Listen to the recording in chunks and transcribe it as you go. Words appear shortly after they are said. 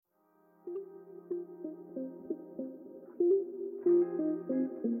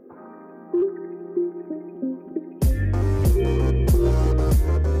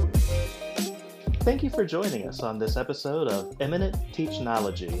Thank you for joining us on this episode of Eminent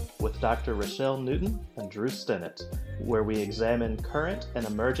Teachnology with Dr. Rochelle Newton and Drew Stennett, where we examine current and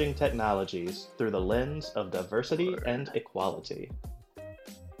emerging technologies through the lens of diversity and equality.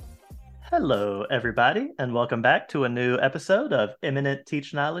 Hello, everybody, and welcome back to a new episode of Eminent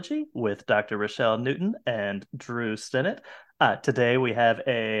Teachnology with Dr. Rochelle Newton and Drew Stennett. Today we have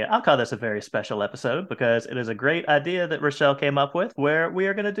I'll call this a very special episode because it is a great idea that Rochelle came up with where we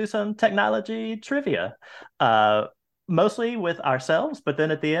are going to do some technology trivia, mostly with ourselves, but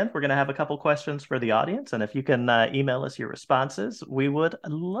then at the end we're going to have a couple questions for the audience. And if you can email us your responses, we would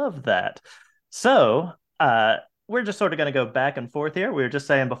love that. So we're just sort of going to go back and forth here. We were just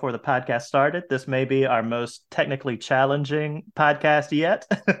saying before the podcast started, this may be our most technically challenging podcast yet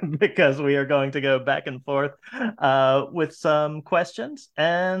because we are going to go back and forth with some questions.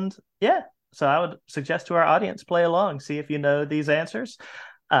 And yeah, so I would suggest to our audience, play along, see if you know these answers.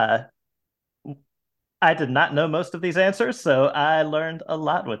 I did not know most of these answers, so I learned a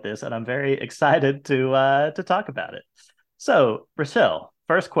lot with this, and I'm very excited to talk about it. So, Rochelle,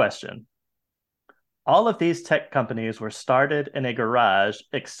 first question. All of these tech companies were started in a garage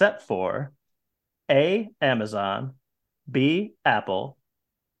except for A, Amazon, B, Apple,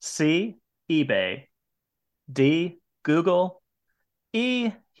 C, eBay, D, Google,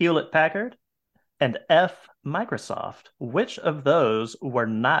 E, Hewlett-Packard, and F, Microsoft. Which of those were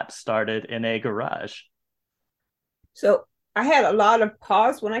not started in a garage? So I had a lot of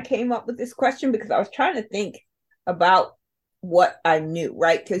pause when I came up with this question because I was trying to think about what I knew,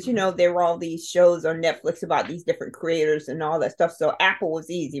 right? Because, there were all these shows on Netflix about these different creators and all that stuff. So Apple was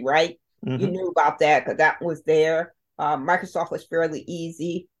easy, right? Mm-hmm. You knew about that because that was there. Microsoft was fairly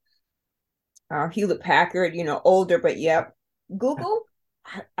easy. Hewlett-Packard, older, but yep. Google,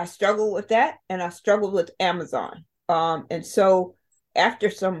 I struggled with that, and I struggled with Amazon. And so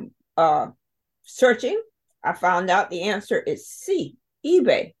after some searching, I found out the answer is C,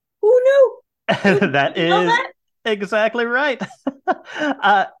 eBay. Who knew? That is exactly right.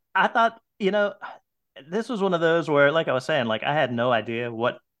 I thought, this was one of those where, like I was saying, like I had no idea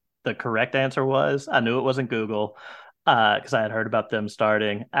what the correct answer was. I knew it wasn't Google because I had heard about them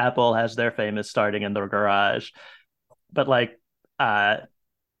starting. Apple has their famous starting in their garage. But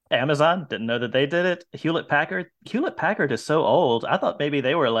Amazon, didn't know that they did it. Hewlett-Packard is so old. I thought maybe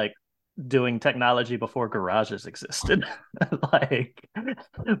they were like doing technology before garages existed. Like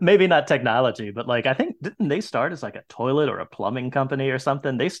maybe not technology, but like I think didn't they start as like a toilet or a plumbing company or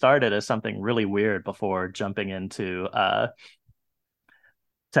something? They started as something really weird before jumping into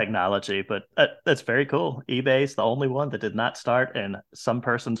technology, but that's very cool. eBay's the only one that did not start in some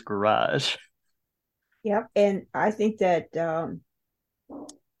person's garage. Yep, and I think that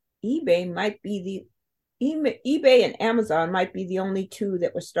eBay might be the eBay and Amazon might be the only two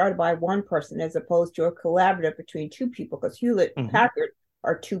that were started by one person as opposed to a collaborative between two people, because Hewlett Packard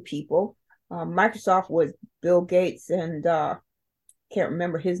are two people. Microsoft was Bill Gates and can't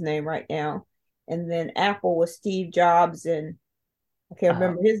remember his name right now. And then Apple was Steve Jobs and I can't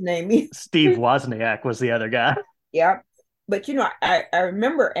remember his name either. Steve Wozniak was the other guy. Yeah. But I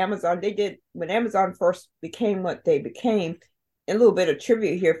remember Amazon, they did when Amazon first became what they became. A little bit of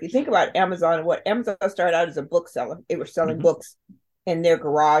trivia here. If you think about Amazon, what Amazon started out as a bookseller. They were selling books in their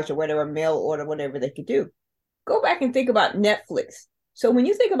garage or whatever, mail order, whatever they could do. Go back and think about Netflix. So when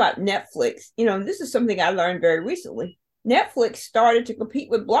you think about Netflix, this is something I learned very recently. Netflix started to compete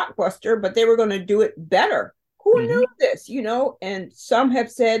with Blockbuster, but they were going to do it better. Who knew this, And some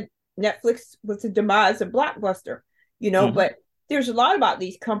have said Netflix was the demise of Blockbuster, but there's a lot about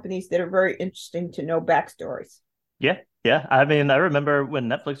these companies that are very interesting to know backstories. Yeah. I mean, I remember when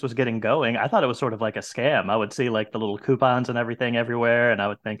Netflix was getting going, I thought it was sort of like a scam. I would see like the little coupons and everything everywhere. And I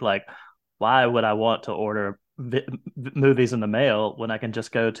would think like, why would I want to order movies in the mail when I can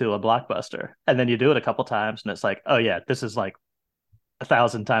just go to a Blockbuster? And then you do it a couple times and it's like, oh yeah, this is like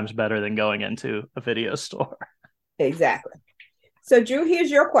 1,000 times better than going into a video store. Exactly. So Drew,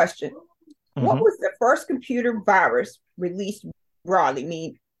 here's your question. What was the first computer virus released broadly? I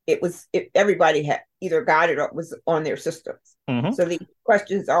mean, everybody had either got it or was on their systems. So the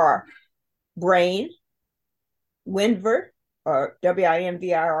questions are Brain, Winvir, or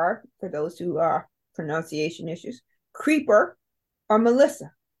WIMVIR for those who are pronunciation issues, Creeper, or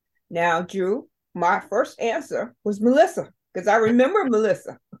Melissa. Now, Drew, my first answer was Melissa because I remember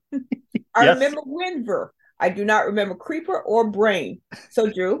Melissa. I remember Winvir. I do not remember Creeper or Brain. So,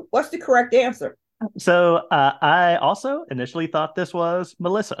 Drew, what's the correct answer? So I also initially thought this was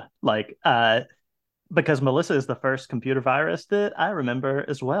Melissa, because Melissa is the first computer virus that I remember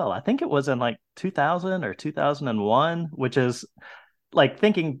as well. I think it was in like 2000 or 2001, which is like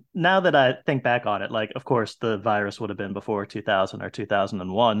thinking now that I think back on it, like of course the virus would have been before 2000 or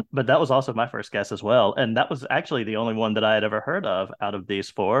 2001, but that was also my first guess as well, and that was actually the only one that I had ever heard of out of these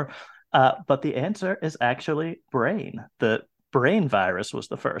four. But the answer is actually brain. The brain virus was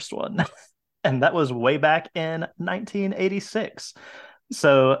the first one, and that was way back in 1986.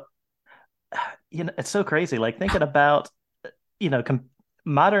 So it's so crazy. Like thinking about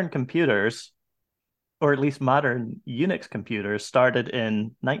modern computers, or at least modern Unix computers, started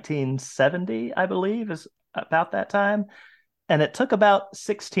in 1970, I believe, is about that time. And it took about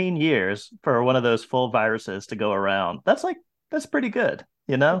 16 years for one of those full viruses to go around. That's pretty good,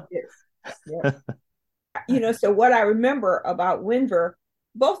 you know? Yes. Yeah. So what I remember about WinVer,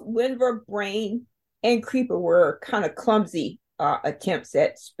 both WinVer, Brain, and Creeper were kind of clumsy attempts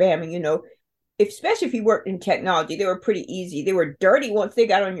at spamming. Especially if you worked in technology, they were pretty easy. They were dirty once they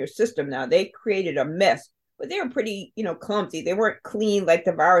got on your system. Now they created a mess, but they were pretty, clumsy. They weren't clean like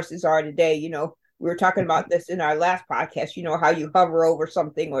the viruses are today. We were talking about this in our last podcast. How you hover over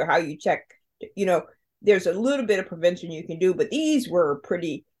something or how you check. There's a little bit of prevention you can do, but these were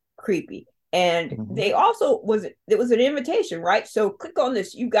pretty creepy. And they also it was an invitation, right? So click on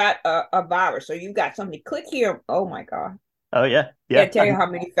this. You got a virus, or you got something. Click here. Oh my God. Oh yeah, yeah. I can't tell you how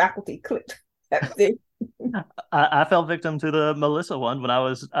many faculty clicked. I fell victim to the Melissa one when I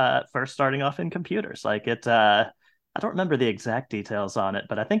was first starting off in computers. Like I don't remember the exact details on it,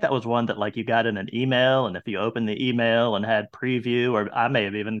 but I think that was one that like you got in an email, and if you opened the email and had preview, or I may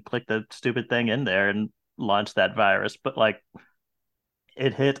have even clicked the stupid thing in there and launched that virus, but like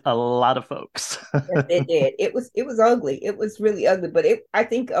it hit a lot of folks. Yes, it did. It was ugly. It was really ugly. But I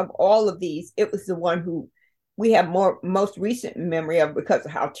think of all of these, it was the one who we have most recent memory of because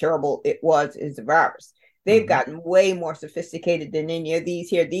of how terrible it was is the virus. They've gotten way more sophisticated than any of these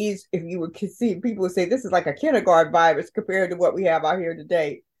here. These, if you would see, people would say this is like a kindergarten virus compared to what we have out here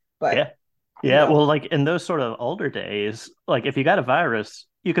today. But yeah. Well, like in those sort of older days, like if you got a virus,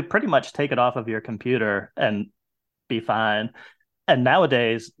 you could pretty much take it off of your computer and be fine. And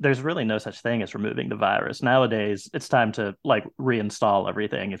nowadays, there's really no such thing as removing the virus. Nowadays, it's time to like reinstall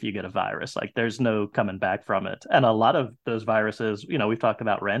everything if you get a virus. Like there's no coming back from it. And a lot of those viruses, we've talked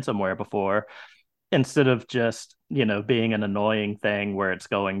about ransomware before. Instead of just, being an annoying thing where it's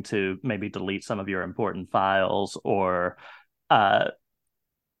going to maybe delete some of your important files or vandalize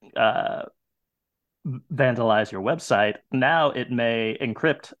your website, now it may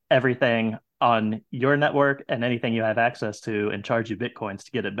encrypt everything on your network and anything you have access to and charge you Bitcoins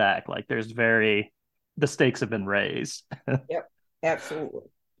to get it back. Like the stakes have been raised. Yep, absolutely.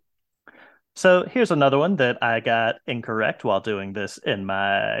 So here's another one that I got incorrect while doing this in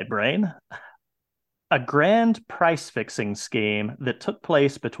my brain. A grand price fixing scheme that took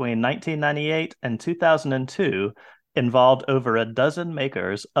place between 1998 and 2002 involved over a dozen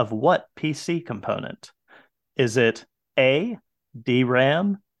makers of what PC component? Is it A,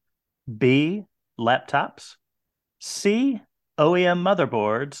 DRAM, B, laptops, C, OEM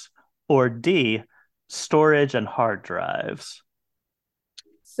motherboards, or D, storage and hard drives?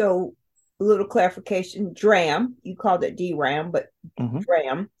 So, a little clarification, DRAM, you called it DRAM, but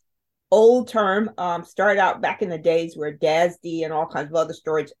DRAM, old term, started out back in the days where DASD and all kinds of other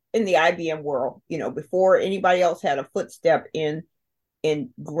storage in the IBM world, before anybody else had a footstep in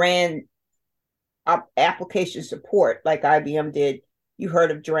grand application support like IBM did. You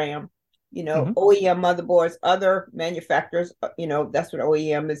heard of DRAM, OEM motherboards, other manufacturers, that's what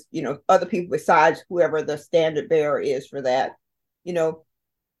OEM is, other people besides whoever the standard bearer is for that, and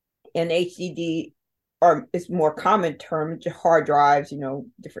HDD, or it's more common term, hard drives,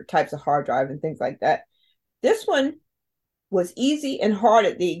 different types of hard drive and things like that. This one was easy and hard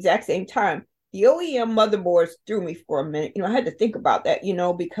at the exact same time. The OEM motherboards threw me for a minute. I had to think about that,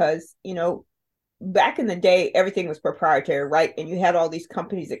 because, back in the day, everything was proprietary, right? And you had all these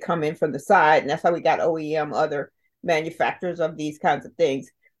companies that come in from the side, and that's how we got OEM, other manufacturers of these kinds of things.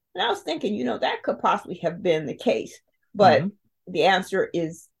 And I was thinking, that could possibly have been the case. But the answer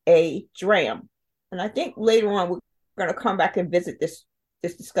is a DRAM. And I think later on, we're going to come back and visit this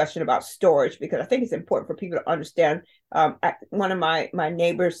discussion about storage, because I think it's important for people to understand. One of my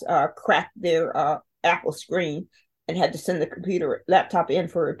neighbors cracked their Apple screen and had to send the laptop in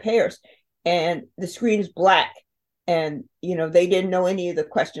for repairs. And the screen is black. And, they didn't know any of the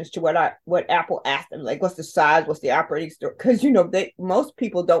questions to what Apple asked them, like what's the size, what's the operating store? Because, most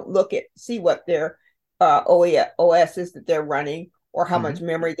people don't see what their OS is that they're running, or how much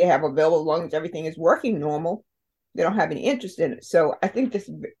memory they have available. As long as everything is working normal, they don't have any interest in it. So I think this,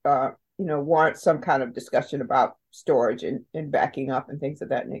 warrants some kind of discussion about storage and backing up and things of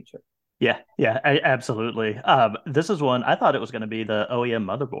that nature. Yeah, absolutely. This is one I thought it was going to be the OEM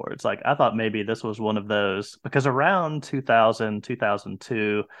motherboards. Like I thought maybe this was one of those because around 2000,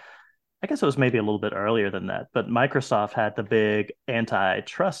 2002, I guess it was maybe a little bit earlier than that, but Microsoft had the big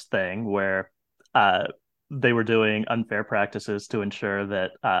antitrust thing where uh, they were doing unfair practices to ensure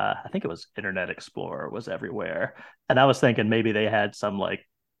that I think it was Internet Explorer was everywhere. And I was thinking maybe they had some like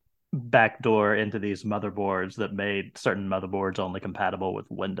backdoor into these motherboards that made certain motherboards only compatible with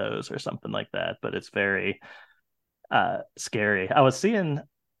Windows or something like that. But it's very scary. I was seeing,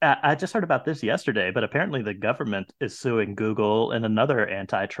 I just heard about this yesterday, but apparently the government is suing Google in another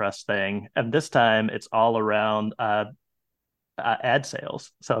antitrust thing. And this time it's all around ad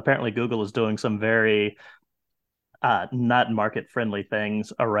sales. So apparently Google is doing some very not market friendly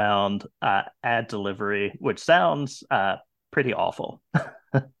things around ad delivery, which sounds pretty awful.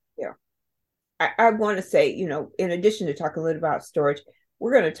 Yeah. I want to say, in addition to talking a little about storage,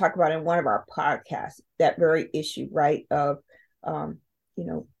 we're going to talk about in one of our podcasts that very issue, right? Of, um, you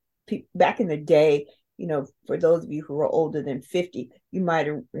know, back in the day, for those of you who are older than 50, you might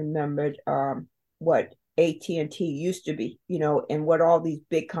have remembered what AT&T used to be, and what all these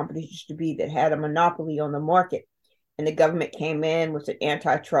big companies used to be that had a monopoly on the market. And the government came in with an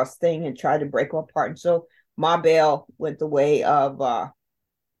antitrust thing and tried to break them apart. And so Ma Bell went the way of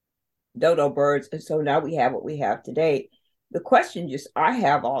dodo birds. And so now we have what we have today. The question just I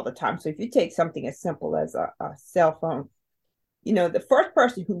have all the time. So if you take something as simple as a cell phone, the first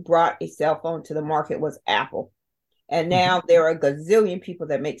person who brought a cell phone to the market was Apple. And now there are a gazillion people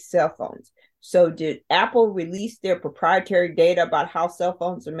that make cell phones. So did Apple release their proprietary data about how cell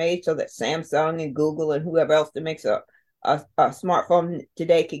phones are made so that Samsung and Google and whoever else that makes a smartphone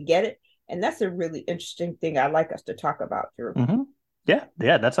today could get it? And that's a really interesting thing I'd like us to talk about, Drew. Mm-hmm.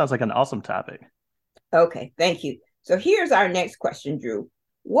 Yeah, that sounds like an awesome topic. Okay, thank you. So here's our next question, Drew.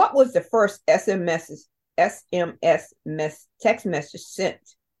 What was the first SMS text message sent?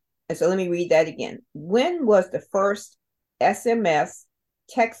 And so let me read that again. When was the first SMS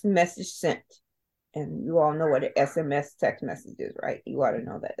text message sent? And you all know what an SMS text message is, right? You ought to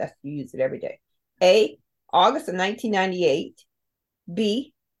know that. You use it every day. A, August of 1998.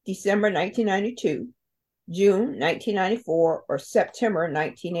 B, December 1992. June 1994, or September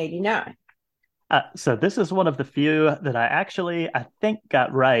 1989. So this is one of the few that I think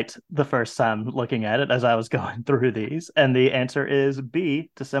got right the first time looking at it as I was going through these. And the answer is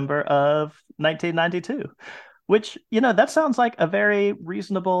B, December of 1992, which, that sounds like a very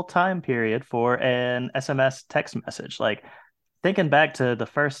reasonable time period for an SMS text message. Like thinking back to the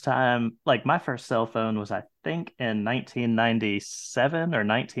first time, like my first cell phone was, I think, in 1997 or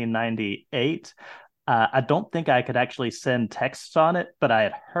 1998. I don't think I could actually send texts on it, but I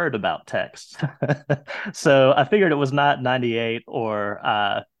had heard about texts. So I figured it was not 98 or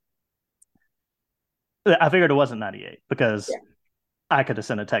I figured it wasn't 98 because Yeah. I could have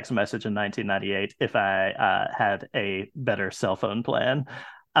sent a text message in 1998 if I had a better cell phone plan.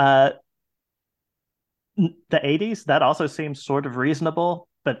 Uh, the 80s, that also seems sort of reasonable,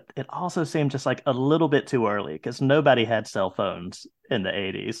 but it also seemed just like a little bit too early because nobody had cell phones in the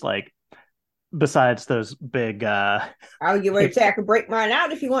 80s. Like, besides those big I'll get ready to say I can break mine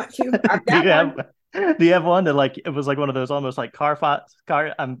out if you want to. I've do got you one. have do you have one that like it was like one of those almost like car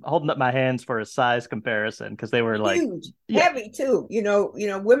I'm holding up my hands for a size comparison because they were like Huge, yeah. heavy too.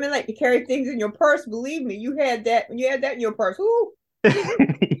 Women like to carry things in your purse. Believe me, you had that when you had that in your purse. Ooh,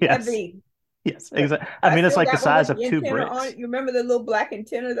 Yes, heavy. yes, But exactly. I I mean it's still like the got one with size of the two antenna on bricks. it. You remember the little black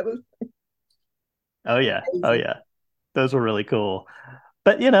antenna that was Oh yeah, oh crazy? yeah, those were really cool.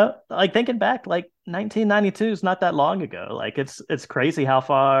 But like thinking back, like 1992 is not that long ago. Like it's crazy how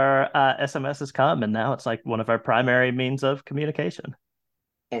far SMS has come, and now it's like one of our primary means of communication.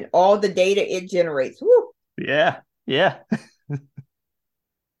 And all the data it generates. Woo. Yeah, yeah.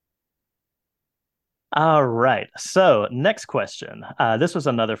 All right. So next question. This was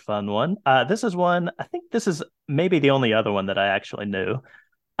another fun one. This is one. I think this is maybe the only other one that I actually knew.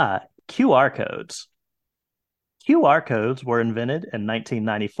 Uh, QR codes. QR codes were invented in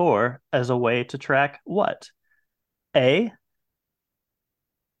 1994 as a way to track what? A,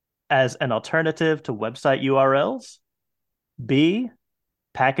 as an alternative to website URLs. B,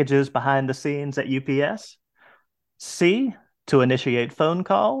 packages behind the scenes at UPS. C, to initiate phone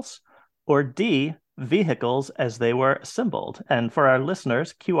calls. Or D, vehicles as they were assembled. And for our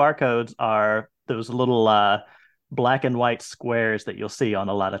listeners, QR codes are those little black and white squares that you'll see on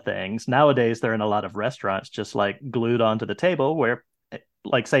a lot of things. Nowadays, they're in a lot of restaurants, just like glued onto the table, where,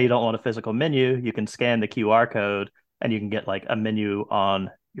 like, say you don't want a physical menu, you can scan the QR code and you can get like a menu on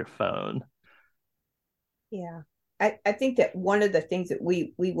your phone. Yeah. I think that one of the things that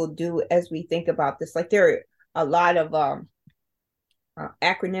we will do as we think about this, like there are a lot of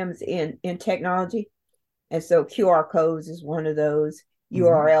acronyms in technology, and so QR codes is one of those,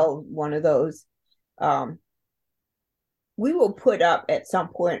 URL one of those. We will put up at some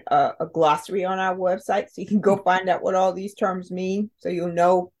point a glossary on our website, so you can go find out what all these terms mean, so you'll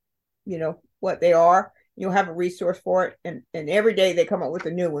know, what they are. You'll have a resource for it, and every day they come up with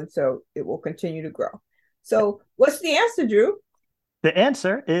a new one, so it will continue to grow. So what's the answer, Drew? The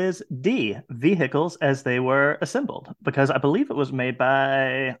answer is D, vehicles as they were assembled, because I believe it was made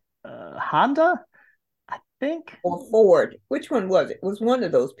by Honda, I think. Or Ford. Which one was it? It was one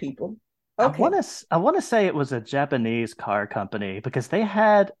of those people. Okay. I want to say it was a Japanese car company because they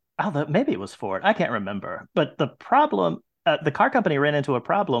had, maybe it was Ford. I can't remember. But the car company ran into a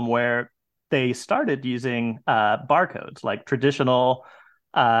problem where they started using barcodes, like traditional.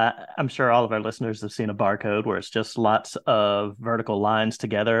 I'm sure all of our listeners have seen a barcode where it's just lots of vertical lines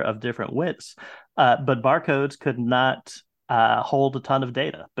together of different widths. But barcodes could not hold a ton of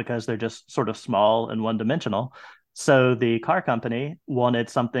data because they're just sort of small and one-dimensional. So the car company wanted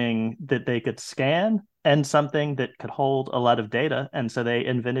something that they could scan and something that could hold a lot of data. And so they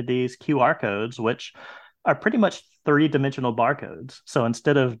invented these QR codes, which are pretty much three-dimensional barcodes. So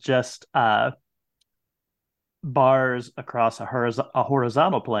instead of just bars across a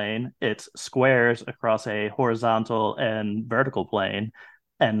horizontal plane, it's squares across a horizontal and vertical plane.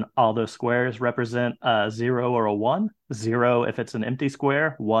 And all those squares represent a 0 or a 1. 0 if it's an empty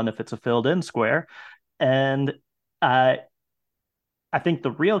square, 1 if it's a filled-in square. And I think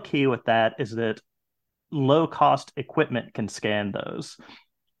the real key with that is that low-cost equipment can scan those.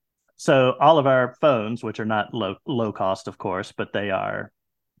 So all of our phones, which are not low cost, of course, but they are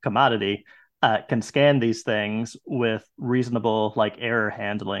commodity, can scan these things with reasonable error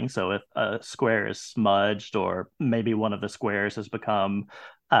handling. So if a square is smudged or maybe one of the squares has become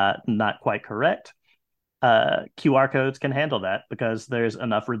not quite correct, QR codes can handle that because there's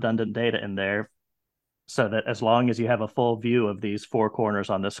enough redundant data in there so that as long as you have a full view of these four corners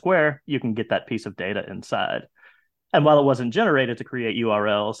on the square, you can get that piece of data inside. And while it wasn't generated to create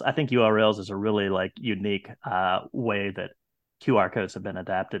URLs, I think URLs is a really unique way that QR codes have been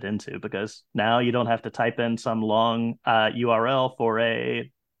adapted into, because now you don't have to type in some long URL for a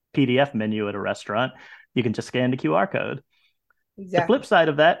PDF menu at a restaurant. You can just scan the QR code. Exactly. The flip side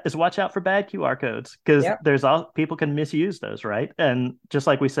of that is watch out for bad QR codes, because people can misuse those, right? And just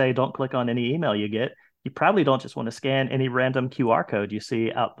like we say, don't click on any email you get. You probably don't just want to scan any random QR code you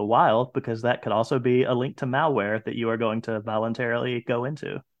see out the wild, because that could also be a link to malware that you are going to voluntarily go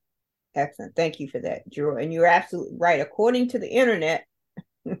into. Excellent. Thank you for that, Drew. And you're absolutely right. According to the internet,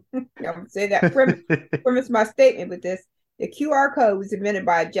 I'm going to say that premise my statement with this. The QR code was invented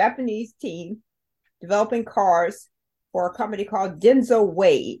by a Japanese team developing cars for a company called Denso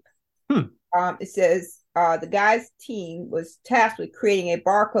Wave. It says the guy's team was tasked with creating a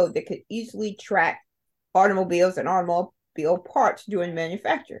barcode that could easily track automobiles and automobile parts during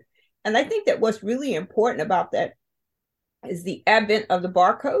manufacture. And I think that what's really important about that is the advent of the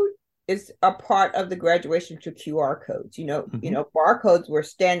barcode is a part of the graduation to QR codes. Barcodes were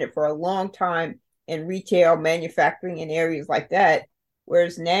standard for a long time in retail, manufacturing, and areas like that,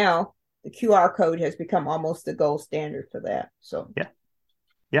 whereas now the QR code has become almost the gold standard for that. So yeah.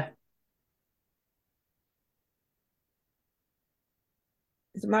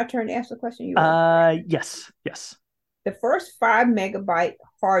 Is it my turn to ask the question? Yes. The first 5 megabyte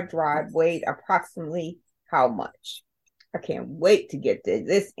hard drive weighed approximately how much? I can't wait to get to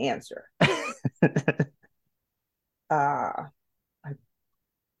this answer.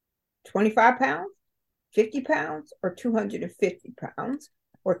 25 pounds, 50 pounds, or 250 pounds,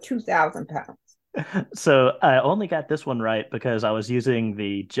 or 2,000 pounds? So I only got this one right because I was using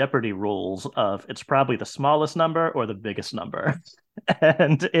the Jeopardy rules of it's probably the smallest number or the biggest number.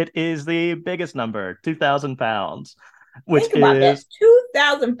 And it is the biggest number, 2,000 pounds, which Think about that.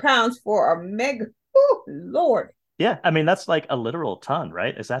 2,000 pounds for a mega. Oh, Lord. Yeah, I mean, that's like a literal ton,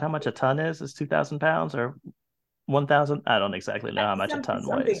 right? Is that how much a ton is? Is 2,000 pounds or 1,000? I don't exactly know how much a ton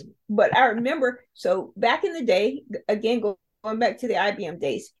weighs. But I remember, so back in the day, again, going back to the IBM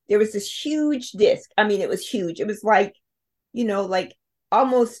days, there was this huge disk. I mean, it was huge. It was like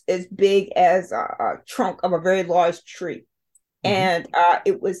almost as big as a trunk of a very large tree. And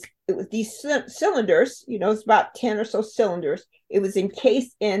it was these cylinders, it's about 10 or so cylinders. It was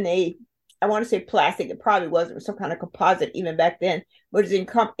encased in I want to say plastic. It probably wasn't. It was some kind of composite even back then. But it's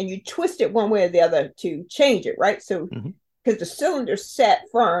and you twist it one way or the other to change it, right? So because the cylinder set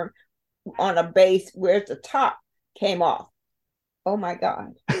firm on a base where the top came off. Oh my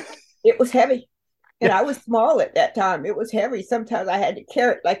God. It was heavy. And I was small at that time. It was heavy. Sometimes I had to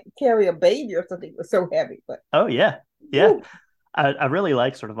carry it like carry a baby or something. It was so heavy. But Oh yeah. Yeah. whew, I really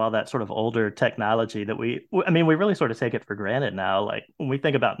like sort of all that sort of older technology that I mean, we really sort of take it for granted now. Like when we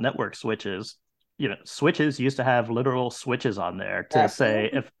think about network switches, switches used to have literal switches on there to say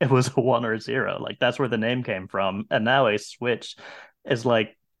absolutely. if it was a one or a zero. Like that's where the name came from. And now a switch is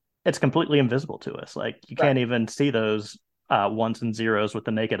like, it's completely invisible to us. Like you Right. can't even see those ones and zeros with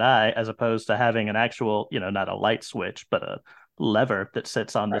the naked eye, as opposed to having an actual, not a light switch, but a lever that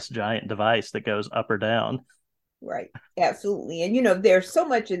sits on Right. this giant device that goes up or down. Right. Absolutely. And there's so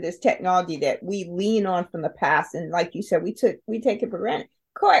much of this technology that we lean on from the past. And like you said, we take it for granted.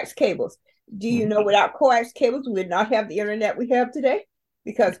 Coax cables. Do you Mhm. know without coax cables, we would not have the internet we have today?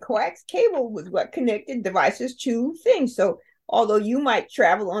 Because coax cable was what connected devices to things. So although you might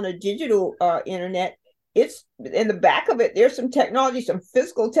travel on a digital internet, it's in the back of it, there's some technology, some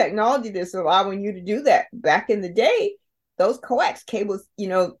physical technology that's allowing you to do that. Back in the day, those coax cables,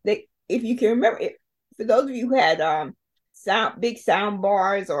 they if you can remember it, for those of you who had big sound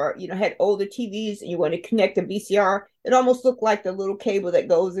bars or had older TVs and you want to connect a VCR, it almost looked like the little cable that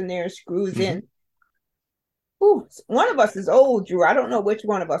goes in there and screws in. Mhm. Ooh, one of us is old, Drew. I don't know which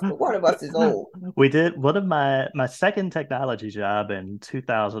one of us, but one of us is old. We did one of my second technology job in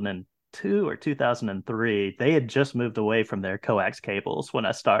 2002 or 2003. They had just moved away from their coax cables when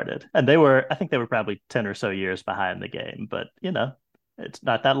I started, and I think they were probably 10 or so years behind the game. But it's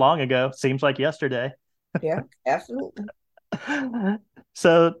not that long ago. Seems like yesterday. Yeah, absolutely.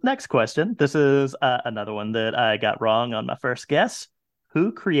 So next question. This is another one that I got wrong on my first guess.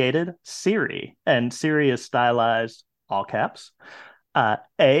 Who created Siri? And Siri is stylized all caps.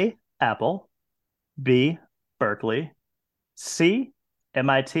 A, Apple. B, Berkeley. C,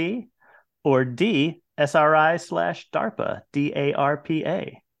 MIT. Or D, SRI/DARPA,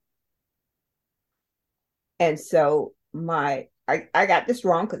 DARPA. And so I got this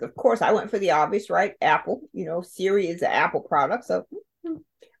wrong because of course I went for the obvious, right? Apple, Siri is an Apple product. So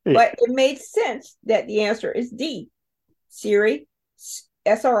but it made sense that the answer is D. Siri,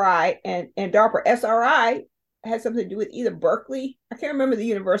 SRI, and DARPA. SRI has something to do with either Berkeley. I can't remember the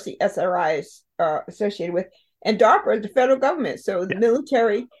university SRI is associated with, and DARPA is the federal government. So the Yeah.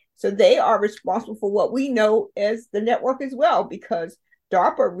 military. So they are responsible for what we know as the network as well, because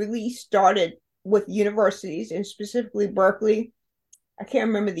DARPA really started with universities and specifically Berkeley. I can't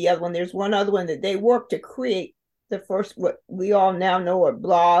remember the other one. There's one other one that they worked to create the first, what we all now know are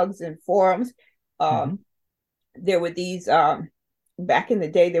blogs and forums. Um, Mm-hmm. there were these back in the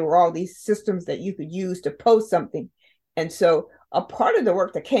day, there were all these systems that you could use to post something. And so a part of the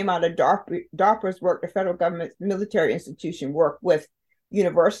work that came out of DARPA's work, the federal government military institution work with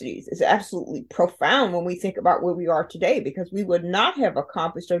universities, is absolutely profound when we think about where we are today, because we would not have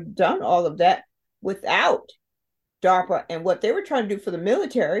accomplished or done all of that without DARPA and what they were trying to do for the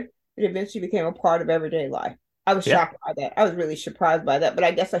military. It eventually became a part of everyday life. I was Yeah. shocked by that. I was really surprised by that, but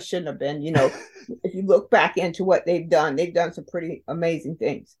I guess I shouldn't have been. If you look back into what they've done some pretty amazing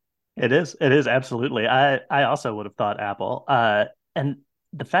things. It is. It is absolutely. I also would have thought Apple. And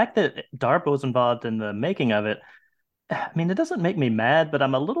the fact that DARPA was involved in the making of it, I mean, it doesn't make me mad, but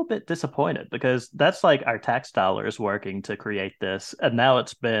I'm a little bit disappointed because that's like our tax dollars working to create this. And now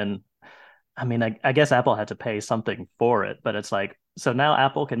it's been, I mean, I guess Apple had to pay something for it, but it's like, so now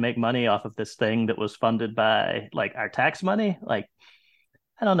Apple can make money off of this thing that was funded by like our tax money. Like,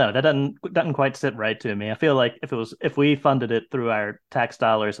 I don't know. That doesn't quite sit right to me. I feel like if we funded it through our tax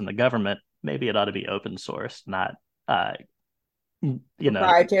dollars and the government, maybe it ought to be open source, not you know,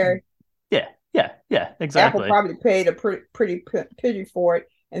 Proprietary. yeah, yeah, yeah, Apple exactly. probably paid a pretty penny for it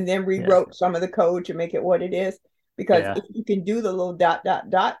and then Yeah, rewrote some of the code to make it what it is. Because yeah. if you can do the little dot dot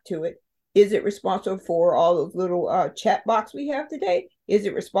dot to it, is it responsible for all those little chat box we have today? Is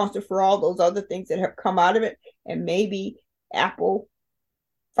it responsible for all those other things that have come out of it? And maybe Apple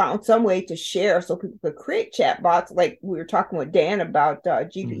found some way to share so people could create chat bots, like we were talking with Dan about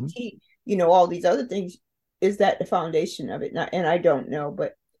Mhm. GPT. All these other things. Is that the foundation of it? And I don't know,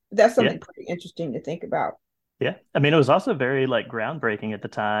 but that's Yeah, something pretty interesting to think about. yeah. I mean, it was also very like groundbreaking at the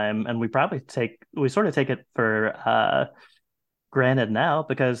time, and we sort of take it for granted now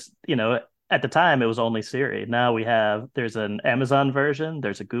because at the time it was only Siri. Now there's an Amazon version,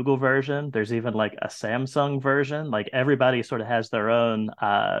 there's a Google version, there's even like a Samsung version. Like everybody sort of has their own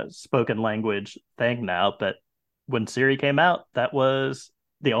spoken language thing now. But when Siri came out, that was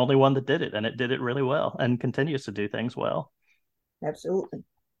the only one that did it, and it did it really well and continues to do things well. Absolutely.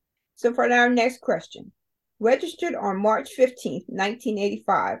 So for our next question, registered on March 15th,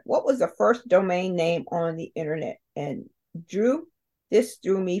 1985, what was the first domain name on the internet? And Drew, This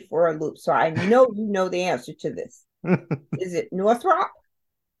threw me for a loop. So I know you know the answer to this. Is it Northrop,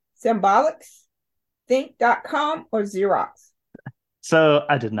 Symbolics, Think.com, or Xerox? So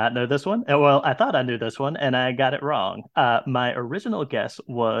I did not know this one. Well, I thought I knew this one, and I got it wrong. My original guess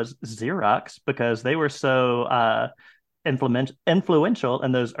was Xerox because they were so influential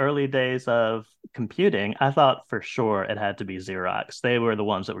in those early days of computing. I thought for sure it had to be Xerox. They were the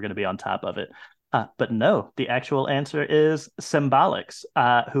ones that were going to be on top of it. But no, the actual answer is Symbolics,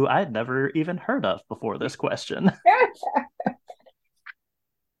 who I'd never even heard of before this question.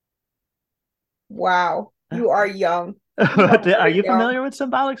 Wow, you are young. You are Are very you young. familiar with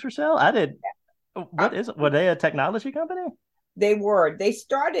Symbolics, Rochelle? I did. I, What is it? Were they a technology company? they were. They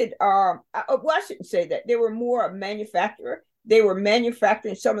started. Well, I shouldn't say that. They were more a manufacturer. They were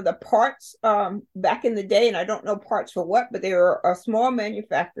manufacturing some of the parts back in the day, and I don't know parts for what, but they were a small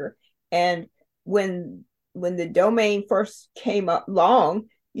manufacturer. And when when the domain first came up long,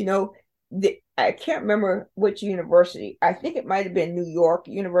 you know, I can't remember which university. I think it might have been New York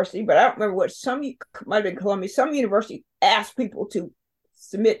University, but I don't remember what. Some might have been Columbia. Some university asked people to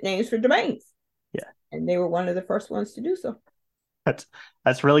submit names for domains, Yeah, and they were one of the first ones to do so. that's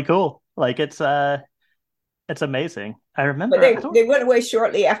that's really cool. Like it's amazing. I But remember I they don't. they went away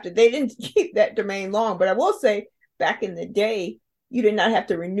shortly after. They didn't keep that domain long. But I will say, back in the day, you did not have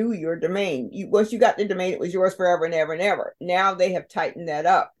to renew your domain. Once you got the domain, it was yours forever and ever and ever. Now they have tightened that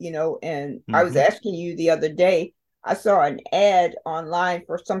up, you know. And I was Mhm. asking you the other day, I saw an ad online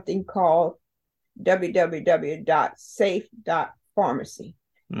for something called www.safe.pharmacy.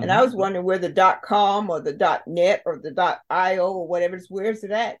 And I Mhm. was wondering where the .com or the .net or the .io or whatever is, where's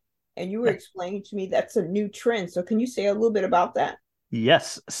it at? And you were Yeah. explaining to me that's a new trend. So can you say a little bit about that?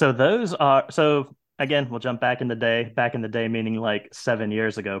 Yes. So those are so again, we'll jump back in the day. Back in the day, meaning like 7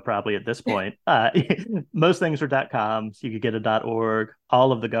 years ago, probably at this point. Most things were .coms. You could get a .org.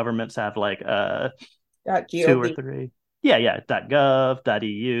 All of the governments have like two or .gov. three. Yeah, yeah. .gov,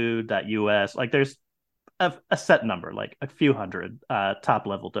 .eu, .us. Like there's a set number, like a few hundred top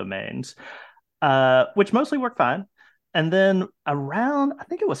level domains, which mostly work fine. And then around, I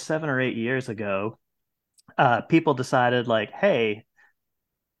think it was 7 or 8 years ago, people decided like, hey,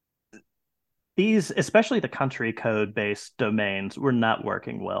 these, especially the country code based domains, were not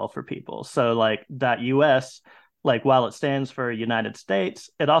working well for people. So like .us, like while it stands for United States,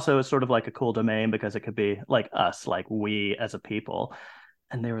 it also is sort of like a cool domain because it could be like us, like we as a people.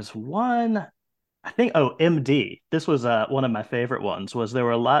 And there was one, I think, oh, MD. This was one of my favorite ones. Was there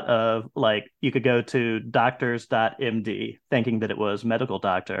were a lot of like you could go to doctors.md thinking that it was medical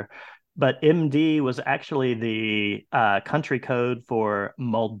doctor, but MD was actually the country code for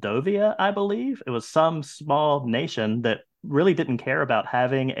Moldova, I believe. It was some small nation that really didn't care about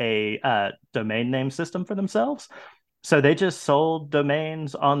having a domain name system for themselves. So they just sold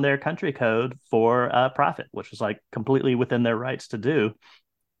domains on their country code for profit, which was like completely within their rights to do.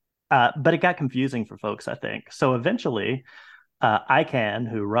 But it got confusing for folks, I think. So eventually, ICANN,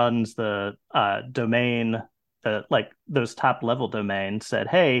 who runs the domain, like those top level domains, said,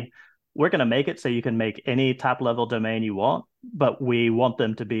 "Hey, we're going to make it so you can make any top level domain you want, but we want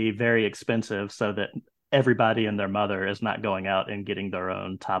them to be very expensive so that everybody and their mother is not going out and getting their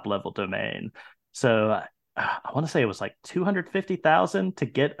own top level domain." So I want to say it was like 250,000 to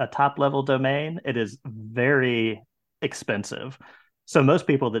get a top level domain. It is very expensive. So most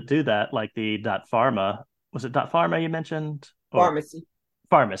people that do that, like the .pharma, was it .pharma you mentioned or Pharmacy.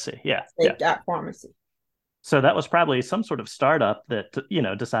 pharmacy? Yeah, yeah. Safe.pharmacy. So that was probably some sort of startup that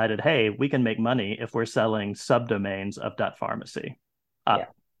decided, hey, we can make money if we're selling subdomains of .pharmacy. Uh, Yeah.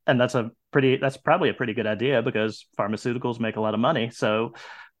 and that's probably a pretty good idea because pharmaceuticals make a lot of money. So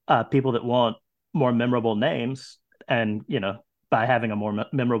people that want more memorable names and by having a more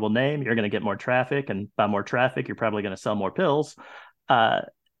memorable name, you're going to get more traffic, and by more traffic, you're probably going to sell more pills. uh,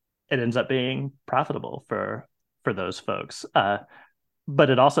 it ends up being profitable for those folks. But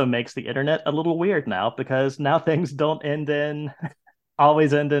it also makes the internet a little weird now because now things don't end in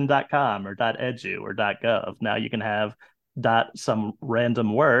always end in .com or .edu or .gov. Now you can have some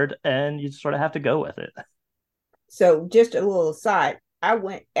random word and you sort of have to go with it. So just a little aside, I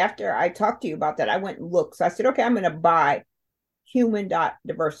went after I talked to you about that, I went and looked. So I said, okay, I'm gonna buy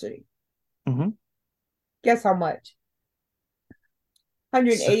human.diversity. Mm-hmm. Guess how much? So,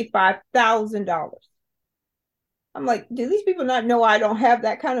 $185,000. I'm like, do these people not know I don't have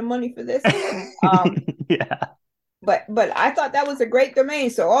that kind of money for this? Um, yeah. but I thought that was a great domain.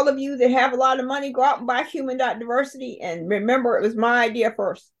 So all of you that have a lot of money, go out and buy human.diversity. And remember, it was my idea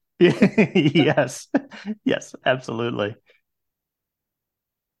first. Yes. Yes, absolutely.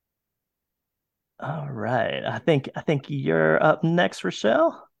 All right. I think you're up next,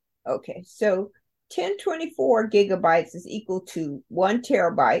 Rochelle. Okay, so 1024 gigabytes is equal to 1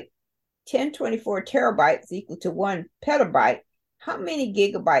 terabyte. 1024 terabytes is equal to 1 petabyte. How many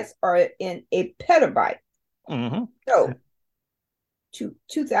gigabytes are in a petabyte? Mm-hmm. So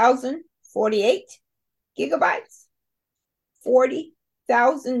 2048 gigabytes,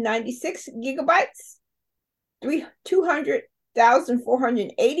 40,096 gigabytes,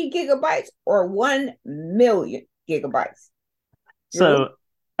 200,480 gigabytes, or 1 million gigabytes. Drew, So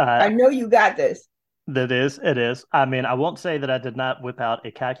uh, I know you got this. it is. I mean, I won't say that I did not whip out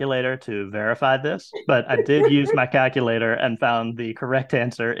a calculator to verify this, but I did use my calculator and found the correct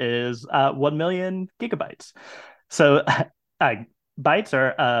answer is 1 million gigabytes. So I bytes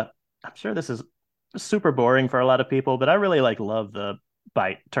are I'm sure this is super boring for a lot of people, but I really love the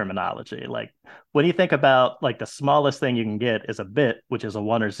byte terminology. Like when you think about like the smallest thing you can get is a bit, which is a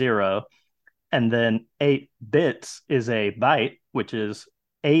one or zero, and then 8 bits is a byte, which is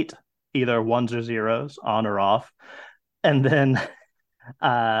eight either ones or zeros, on or off, and then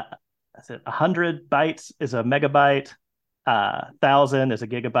uh, 100 bytes is a megabyte, 1,000 is a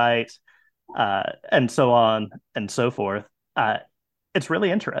gigabyte, and so on and so forth. It's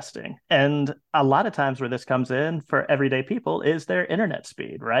really interesting. And a lot of times where this comes in for everyday people is their internet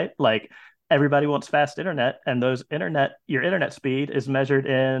speed, right? Like everybody wants fast internet, and your internet speed is measured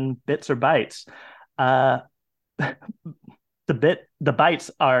in bits or bytes. Uh, the bytes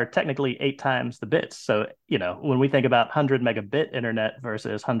are technically 8 times the bits. So, when we think about 100 megabit internet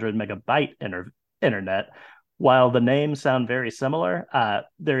versus 100 megabyte internet, while the names sound very similar,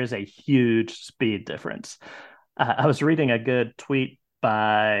 there is a huge speed difference. I was reading a good tweet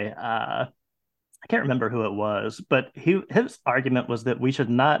by I can't remember who it was, but his argument was that we should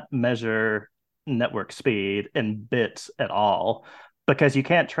not measure network speed in bits at all because you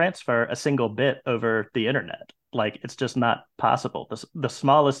can't transfer a single bit over the internet. Like it's just not possible. The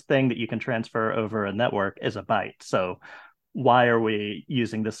smallest thing that you can transfer over a network is a byte. So why are we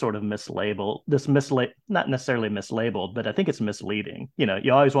using this sort of not necessarily mislabeled, but I think it's misleading.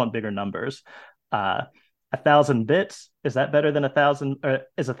 You always want bigger numbers. 1,000 bits, is that better than 1,000? Or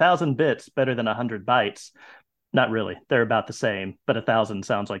is 1,000 bits better than 100 bytes? Not really. They're about the same, but 1,000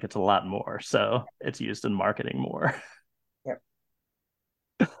 sounds like it's a lot more. So it's used in marketing more. Yep.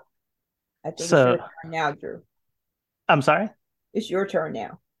 I think it's So your turn now, Drew. I'm sorry. It's your turn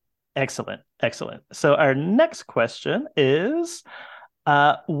now. Excellent. Excellent. So our next question is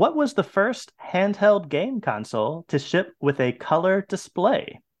what was the first handheld game console to ship with a color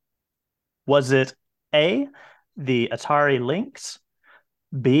display? Was it A, the Atari Lynx,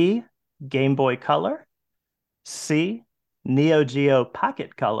 B, Game Boy Color, C, Neo Geo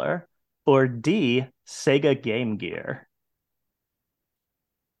Pocket Color, or D, Sega Game Gear?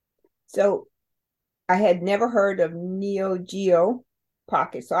 So I had never heard of Neo Geo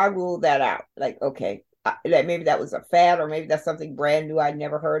Pocket, so I ruled that out. Like, okay, like maybe that was a fad, or maybe that's something brand new I'd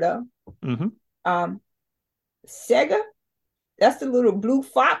never heard of. Mm-hmm. Um, Sega, that's the little blue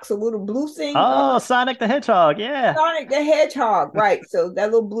fox, a little blue thing. Oh, Sonic the Hedgehog. Yeah. Sonic the Hedgehog, right? So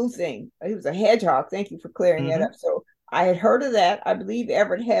that little blue thing, he was a hedgehog. Thank you for clearing that Mm-hmm. up. So I had heard of that. I believe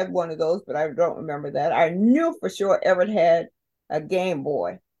Everett had one of those, but I don't remember that. I knew for sure Everett had a Game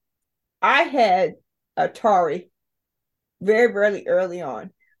Boy. I had Atari very, very early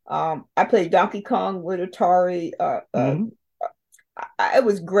on. I played Donkey Kong with Atari. Mm-hmm. It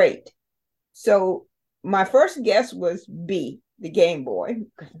was great. So my first guess was B, the Game Boy.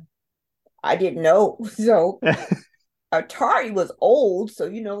 I didn't know. So Atari was old, so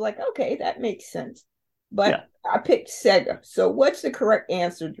like okay, that makes sense. But Yeah. I picked Sega. So what's the correct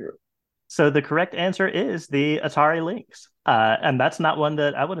answer, Drew? So the correct answer is the Atari Lynx. And that's not one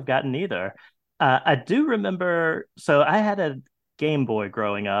that I would have gotten either. I do remember, so I had a Game Boy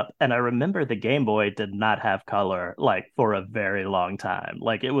growing up, and I remember the Game Boy did not have color like for a very long time.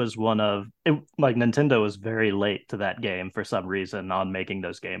 Like it was like Nintendo was very late to that game for some reason on making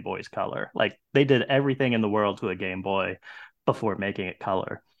those Game Boys color. Like they did everything in the world to a Game Boy before making it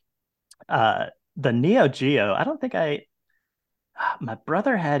color. The Neo Geo, I don't think my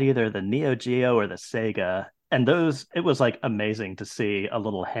brother had either the Neo Geo or the Sega, and it was like amazing to see a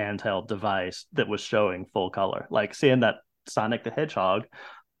little handheld device that was showing full color. Like seeing that Sonic the Hedgehog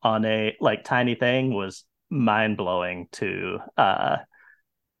on a like tiny thing was mind blowing to uh,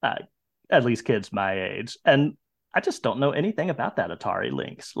 at least kids my age. And I just don't know anything about that Atari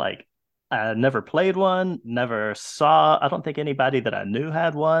Lynx. Like I never played one, never saw. I don't think anybody that I knew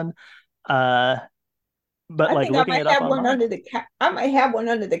had one. Uh, but I like think I looking might it up have one online. under the I might have one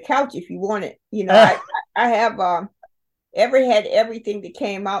under the couch if you want it. I have ever had everything that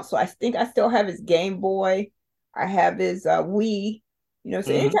came out. So I think I still have his Game Boy. I have his Wii. So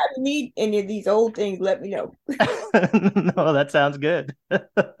Hmm. anytime you need any of these old things, let me know. No, that sounds good.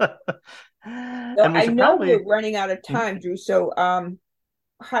 So And we I should know we're probably. running out of time, Drew. So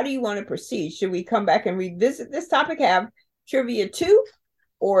how do you want to proceed? Should we come back and revisit this topic, have trivia too,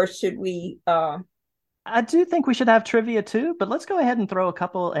 or should we I do think we should have trivia too, but let's go ahead and throw a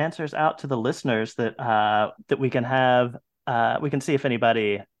couple answers out to the listeners that we can have. We can see if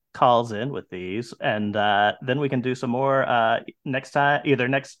anybody calls in with these, and then we can do some more next time, either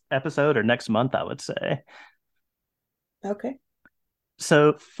next episode or next month, I would say. okay.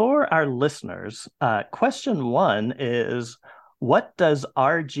 So for our listeners, question one is, what does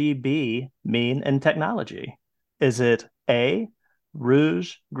RGB mean in technology? Is it A,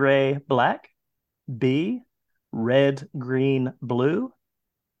 rouge, gray, black? B, red, green, blue?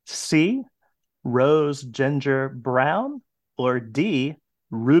 C, rose, ginger, brown? Or D,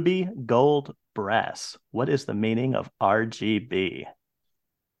 ruby, gold, brass? What is the meaning of RGB?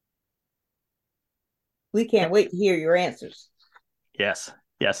 We can't wait to hear your answers. Yes,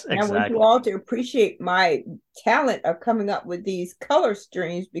 yes, And I want you exactly. all to appreciate my talent of coming up with these color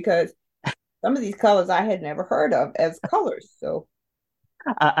streams because some of these colors I had never heard of as colors. So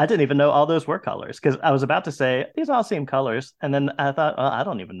I didn't even know all those were colors because I was about to say these all seem colors, and then I thought, well, I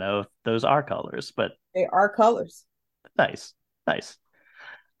don't even know if those are colors, but they are colors. nice, nice.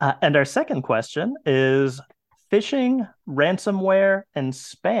 And our second question is, phishing, ransomware, and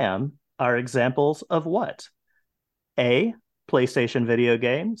spam are examples of what? A, PlayStation video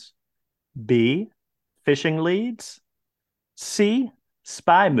games. B, phishing leads. C,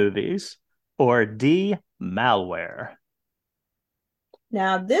 spy movies. Or D, malware.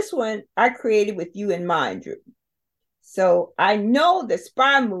 Now, this one I created with you in mind, Drew. So I know that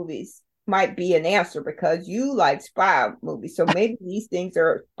spy movies might be an answer because you like spy movies. So maybe these things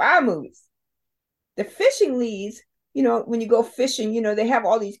are spy movies. The fishing leads, when you go fishing, they have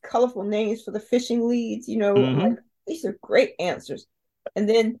all these colorful names for the fishing leads, like Mm-hmm. these are great answers. And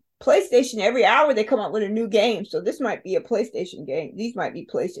then PlayStation, every hour they come out with a new game. So this might be a PlayStation game. These might be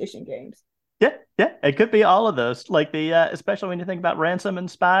PlayStation games. Yeah, yeah, it could be all of those. Like especially when you think about ransom and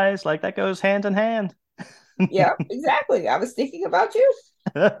spies, like that goes hand in hand. Yeah, exactly. I was thinking about you.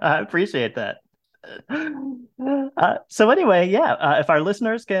 I appreciate that. So anyway, yeah, if our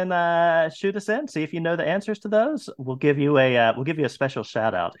listeners can shoot us in, see if you know the answers to those, we'll give you a special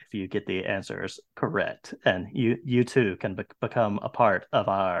shout out if you get the answers correct, and you too can become a part of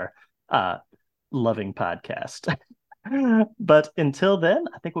our uh, loving podcast. But until then,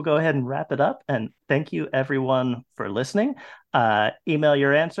 I think we'll go ahead and wrap it up. And thank you everyone for listening. Email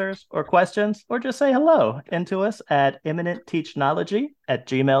your answers or questions, or just say hello into us at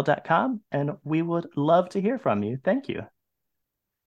imminentteachnology@gmail.com. And we would love to hear from you. Thank you.